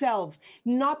with himself,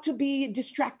 not to be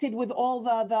distracted with all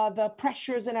the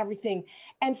pressures and everything.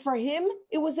 And for him,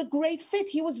 it was a great fit.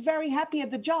 He was very happy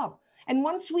at the job. And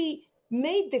once we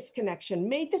made this connection,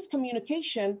 made this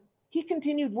communication, he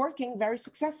continued working very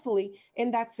successfully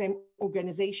in that same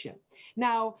organization.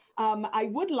 Now, I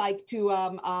would like to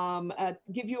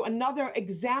give you another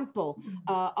example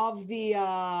of the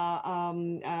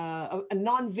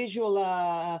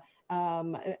non-visual,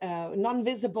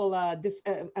 non-visible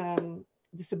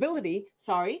disability.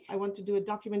 Sorry, I want to do a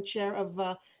document share of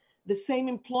the same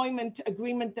employment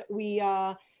agreement that we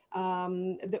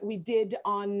did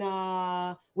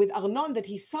on with Arnon that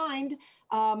he signed.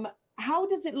 How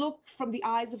does it look from the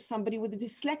eyes of somebody with a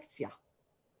dyslexia?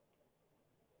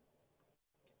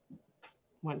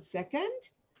 One second.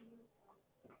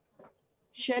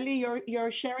 Shelly,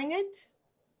 you're sharing it?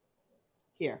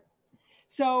 Here.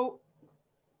 So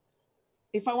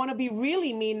if I want to be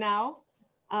really mean now,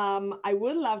 I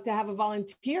would love to have a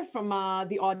volunteer from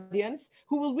the audience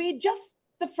who will read just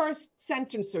the first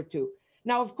sentence or two.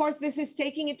 Now, of course, this is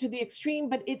taking it to the extreme,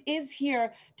 but it is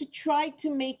here to try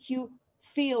to make you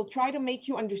feel, try to make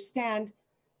you understand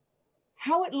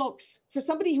how it looks for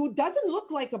somebody who doesn't look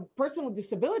like a person with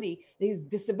disability. His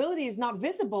disability is not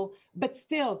visible, but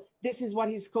still, this is what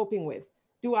he's coping with.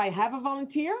 Do I have a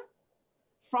volunteer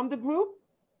from the group?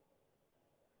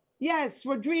 Yes,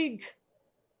 Rodrigue.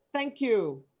 Thank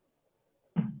you.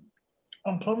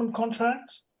 Employment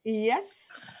contract. Yes.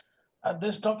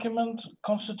 This document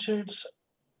constitutes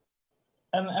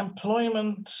an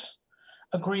employment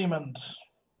agreement.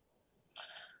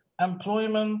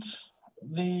 Employment,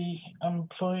 the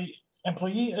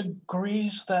employee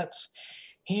agrees that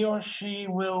he or she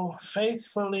will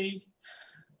faithfully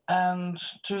and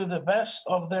to the best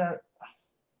of their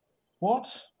what?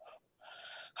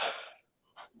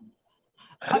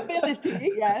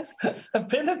 Ability, yes.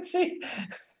 Ability?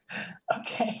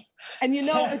 Okay. And you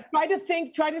know, try to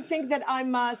think that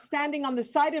I'm standing on the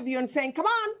side of you and saying, come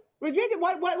on, Rodrigo,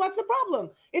 what's the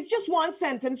problem? It's just one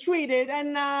sentence, read it,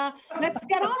 and let's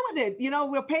get on with it. You know,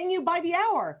 we're paying you by the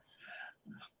hour.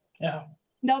 Yeah.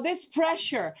 Now, this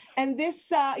pressure and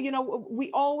this, you know,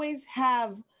 we always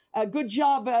have a good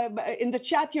job. In the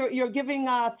chat, you're giving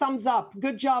a thumbs up.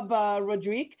 Good job,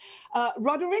 Rodrigue.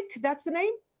 Roderick, that's the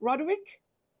name? Roderick?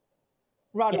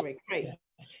 Roderick, yeah. Great.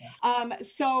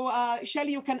 Yes. So,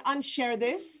 Shelly, you can unshare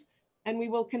this, and we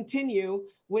will continue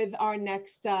with our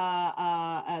next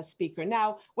speaker.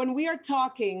 Now, when we are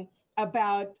talking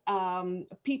about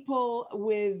people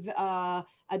with a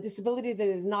disability that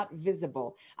is not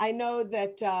visible. I know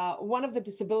that one of the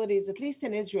disabilities, at least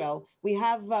in Israel, we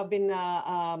have been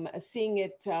seeing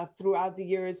it throughout the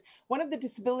years. One of the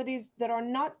disabilities that are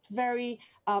not very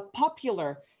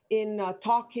popular in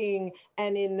talking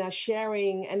and in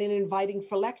sharing and in inviting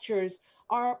for lectures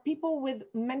are people with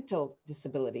mental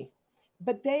disability.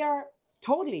 But they are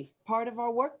totally part of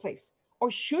our workplace, or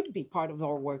should be part of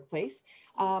our workplace.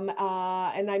 And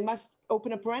I must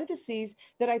open a parentheses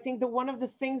that I think that one of the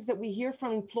things that we hear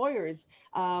from employers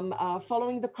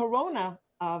following the corona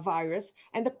virus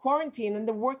and the quarantine and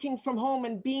the working from home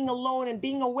and being alone and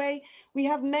being away, we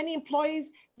have many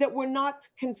employees that were not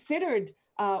considered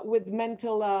with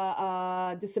mental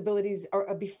disabilities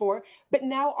or before, but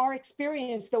now are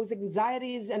experiencing those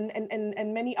anxieties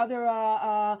and many other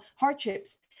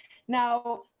hardships.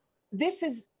 Now, this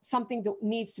is something that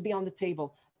needs to be on the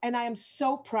table. And I am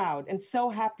so proud and so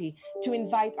happy to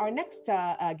invite our next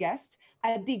guest,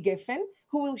 Adi Geffen,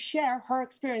 who will share her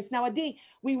experience. Now, Adi,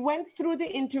 we went through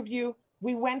the interview.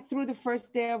 We went through the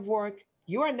first day of work.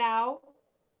 You are now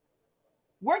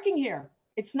working here.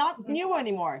 It's not new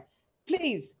anymore.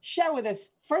 Please share with us,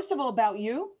 first of all, about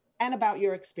you and about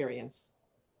your experience.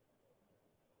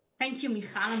 Thank you,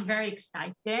 Michal. I'm very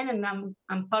excited, and I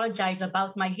apologize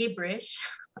about my Hebrew.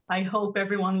 I hope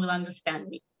everyone will understand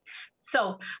me.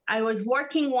 So I was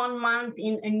working 1 month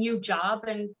in a new job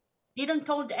and didn't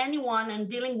told anyone I'm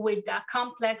dealing with a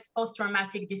complex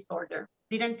post-traumatic disorder.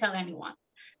 Didn't tell anyone.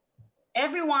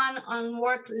 Everyone on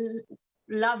work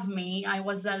loved me. I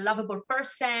was a lovable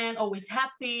person, always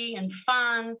happy and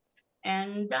fun.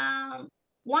 And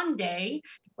one day,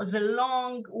 it was a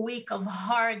long week of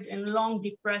hard and long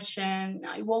depression.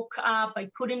 I woke up, I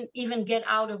couldn't even get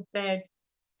out of bed.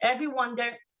 Everyone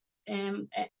there,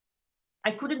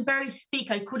 I couldn't barely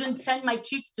speak. I couldn't send my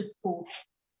kids to school.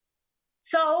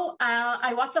 So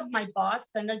I WhatsApped my boss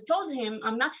and I told him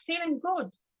I'm not feeling good.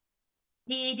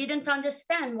 He didn't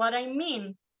understand what I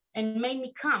mean and made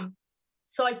me come.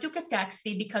 So I took a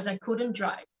taxi because I couldn't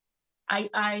drive.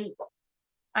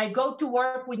 I go to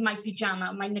work with my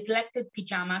pajama, my neglected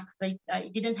pajama, because I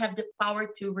didn't have the power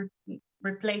to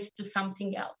replace to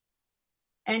something else.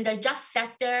 And I just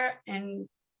sat there and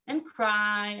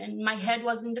cry, and my head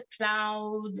was in the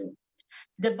cloud.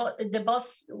 The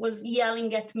boss was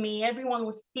yelling at me. Everyone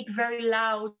was speak very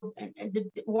loud, and the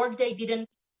workday didn't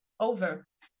over.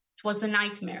 It was a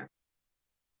nightmare.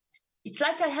 It's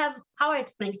like I have, how I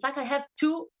explain, it's like I have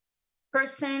two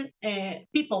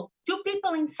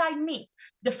people inside me.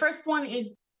 The first one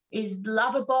is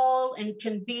lovable and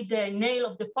can be the nail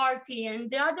of the party, and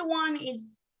the other one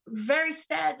is very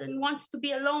sad and wants to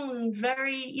be alone and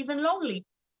very even lonely.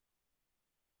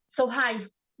 So hi,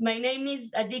 my name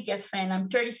is Adi Geffen. I'm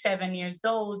 37 years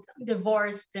old,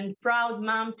 divorced and proud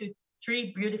mom to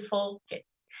 3 beautiful kids.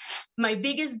 My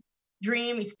biggest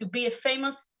dream is to be a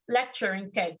famous lecturer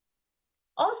in TED.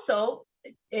 Also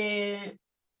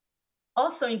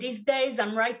in these days,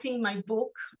 I'm writing my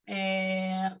book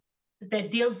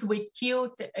that deals with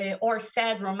cute or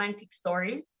sad romantic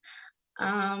stories.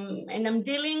 And I'm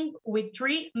dealing with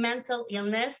 3 mental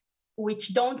illness,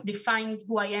 which don't define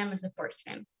who I am as a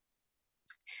person.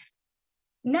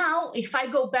 Now, if I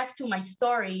go back to my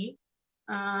story,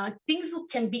 things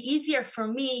can be easier for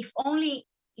me if only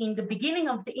in the beginning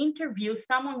of the interview,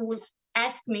 someone would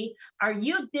ask me, are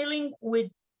you dealing with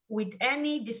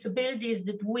any disabilities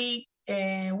that we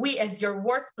as your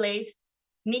workplace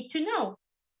need to know?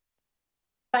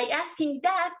 By asking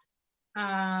that,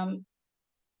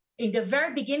 in the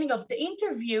very beginning of the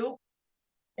interview,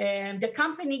 the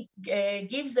company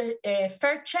gives a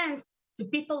fair chance to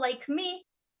people like me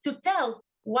to tell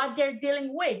what they're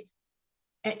dealing with,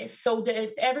 so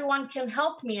that everyone can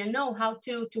help me and know how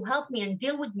to help me and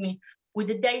deal with me with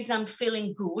the days I'm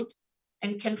feeling good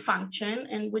and can function,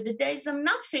 and with the days I'm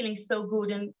not feeling so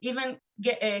good and even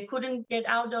couldn't get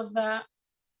out of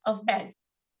bed.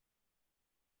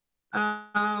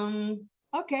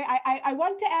 Okay, I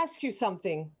want to ask you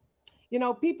something. You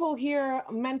know, people hear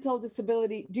mental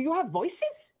disability. Do you have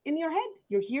voices in your head?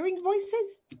 You're hearing voices?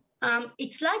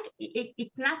 It's like,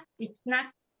 it's not, it's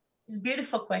a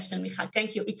beautiful question, Michal,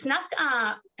 thank you. It's not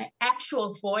an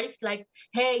actual voice like,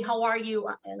 hey, how are you?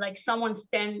 Like someone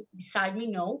stand beside me,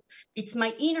 no. It's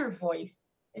my inner voice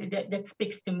that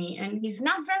speaks to me, and he's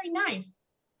not very nice.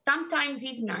 Sometimes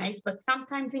he's nice, but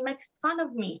sometimes he makes fun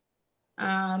of me,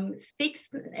 speaks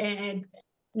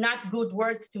not good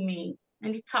words to me,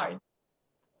 and it's hard.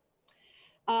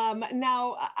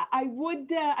 Now, I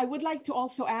would like to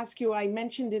also ask you, I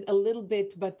mentioned it a little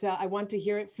bit, but I want to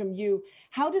hear it from you.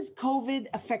 How does COVID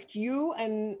affect you,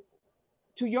 and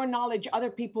to your knowledge, other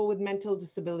people with mental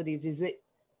disabilities? Is it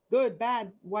good,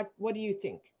 bad? What do you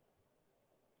think?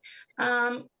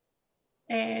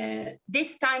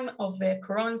 This time of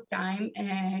Corona time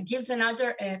gives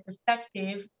another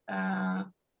perspective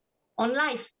on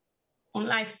life. On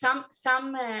life, some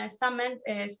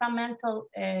mental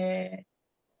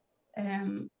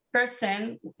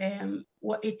person,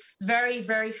 it's very,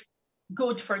 very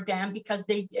good for them because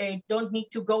they don't need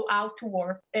to go out to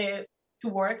work. They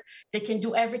can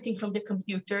do everything from the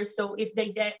computer. So if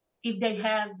they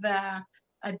have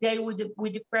a day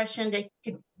with depression,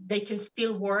 they can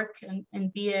still work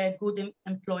and be a good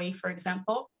employee, for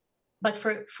example. But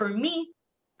for me,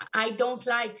 I don't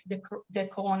like the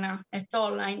corona at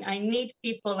all. I need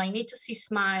people. I need to see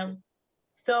smiles.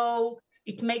 So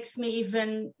it makes me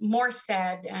even more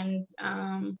sad, and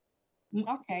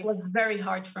it was very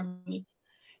hard for me.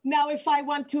 Now, if I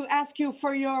want to ask you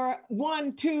for your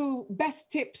 1-2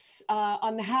 best tips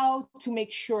on how to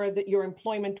make sure that your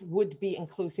employment would be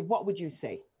inclusive, what would you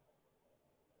say?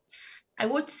 I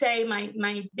would say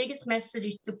my biggest message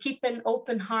is to keep an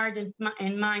open heart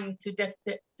and mind to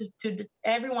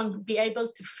everyone be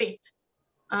able to fit.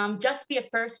 Just be a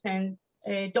person.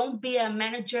 Don't be a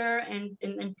manager and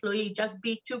an employee. Just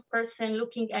be two person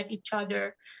looking at each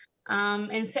other,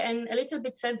 and a little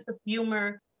bit sense of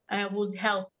humor would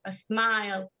help. A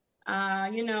smile,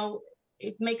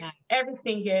 it makes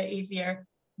everything easier.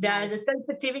 The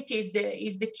sensitivity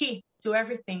is the key to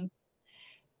everything.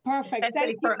 Perfect.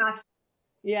 Especially for us.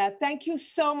 Yeah, thank you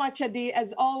so much, Adi.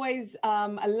 As always,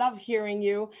 I love hearing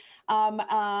you.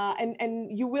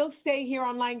 And you will stay here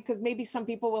online because maybe some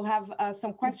people will have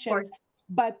some questions.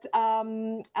 But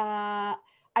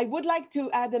I would like to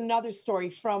add another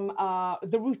story from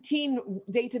the routine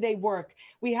day-to-day work.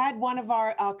 We had one of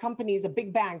our companies, a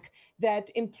big bank,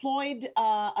 that employed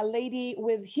a lady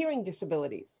with hearing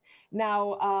disabilities.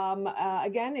 Now,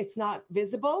 again, it's not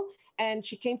visible. And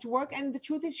she came to work, and the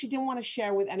truth is she didn't want to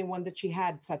share with anyone that she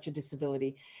had such a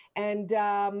disability. And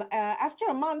after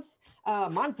a month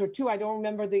or two, I don't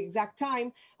remember the exact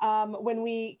time, when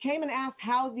we came and asked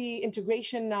how the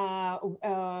integration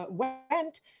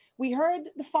went, we heard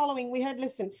the following. We heard,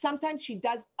 listen, sometimes she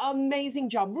does an amazing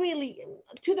job, really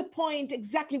to the point,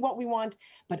 exactly what we want.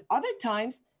 But other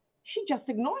times she just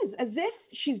ignores as if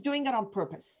she's doing it on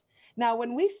purpose. Now,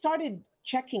 when we started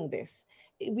checking this,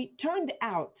 we turned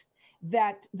out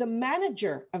that the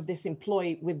manager of this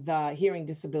employee with the hearing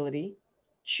disability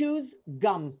chews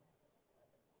gum.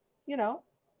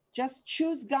 Just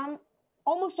chews gum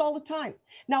almost all the time.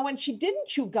 Now, when she didn't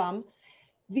chew gum,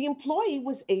 the employee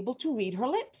was able to read her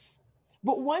lips.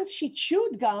 But once she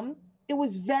chewed gum, it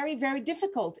was very, very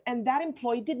difficult. And that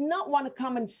employee did not want to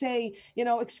come and say,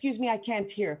 excuse me, I can't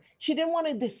hear. She didn't want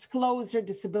to disclose her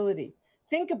disability.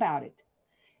 Think about it.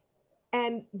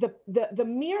 And the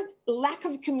mere lack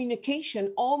of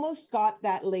communication almost got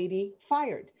that lady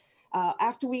fired.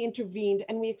 After we intervened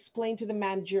and we explained to the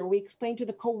manager, we explained to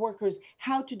the coworkers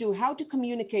how to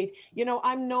communicate.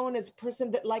 I'm known as a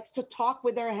person that likes to talk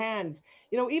with their hands.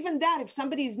 Even that, if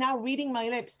somebody is now reading my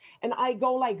lips and I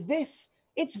go like this,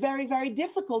 it's very, very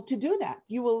difficult to do that.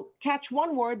 You will catch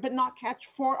one word, but not catch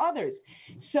 4 others.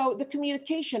 So the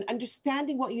communication,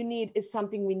 understanding what you need is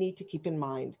something we need to keep in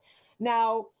mind.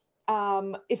 Now,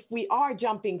 if we are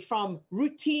jumping from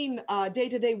routine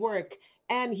day-to-day work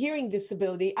and hearing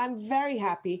disability, I'm very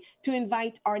happy to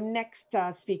invite our next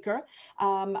speaker,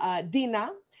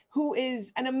 Dina, who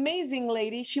is an amazing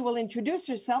lady. She will introduce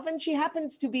herself, and she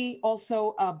happens to be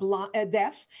also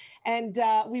deaf. And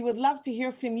we would love to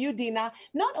hear from you, Dina,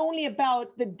 not only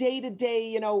about the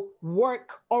day-to-day,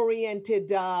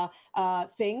 work-oriented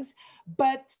things,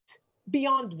 but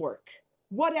beyond work.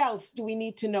 What else do we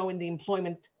need to know in the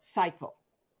employment cycle?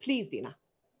 Please, Dina.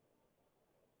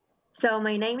 So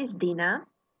my name is Dina.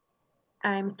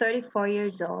 I'm 34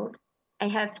 years old. I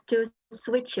have 2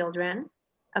 sweet children,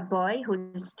 a boy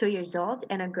who's 2 years old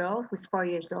and a girl who's 4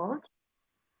 years old.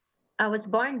 I was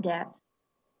born deaf.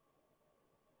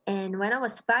 And when I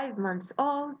was 5 months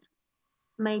old,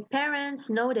 my parents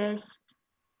noticed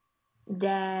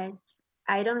that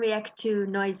I don't react to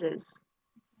noises.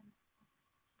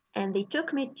 And they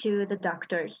took me to the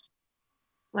doctors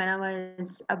when I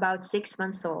was about 6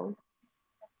 months old.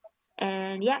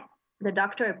 And yeah, the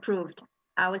doctor approved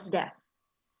I was deaf.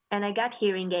 And I got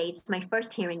hearing aids, my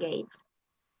first hearing aids.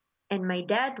 And my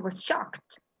dad was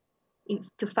shocked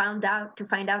to find out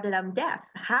that I'm deaf.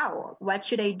 How? What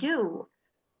should I do?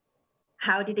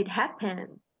 How did it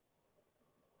happen?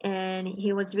 And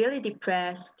he was really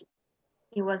depressed.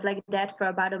 He was like that for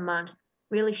about a month,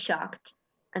 really shocked,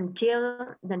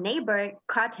 until the neighbor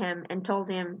caught him and told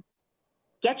him,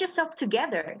 get yourself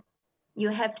together. You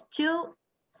have two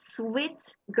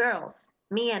sweet girls,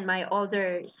 me and my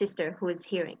older sister who is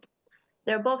hearing.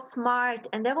 They're both smart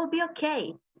and they will be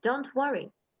okay. Don't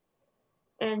worry.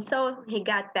 And so he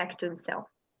got back to himself.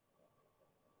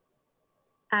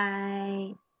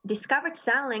 I discovered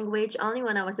sign language only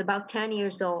when I was about 10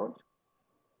 years old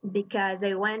because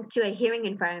I went to a hearing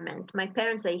environment. My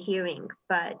parents are hearing,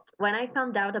 but when I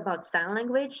found out about sign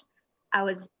language, I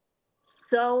was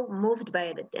so moved by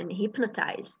it and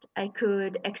hypnotized. I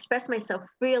could express myself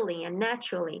freely and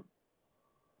naturally.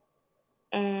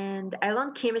 And I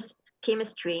learned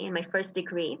chemistry in my first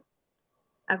degree.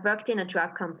 I worked in a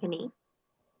drug company.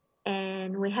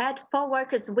 And we had 4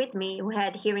 workers with me who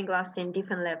had hearing loss in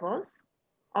different levels,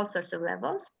 all sorts of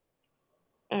levels.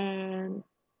 And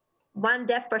one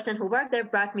deaf person who worked there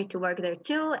brought me to work there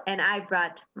too. And I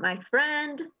brought my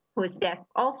friend who is deaf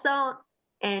also,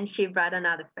 and she brought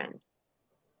another friend.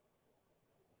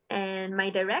 And my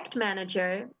direct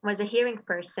manager was a hearing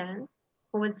person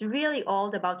who was really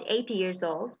old, about 80 years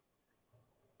old.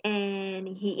 And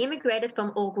he immigrated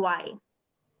from Uruguay,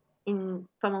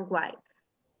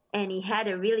 and he had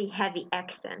a really heavy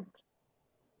accent.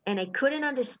 And I couldn't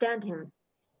understand him.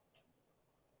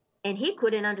 And he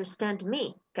couldn't understand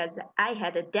me because I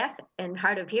had a deaf and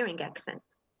hard of hearing accent.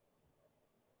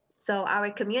 So our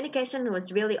communication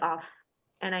was really off.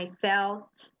 And I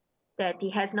felt that he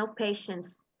has no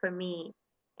patience for me.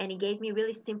 And he gave me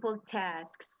really simple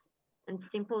tasks and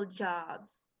simple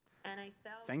jobs. And I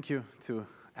felt... Thank you to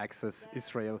Access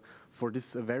Israel for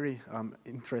this very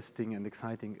interesting and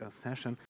exciting session.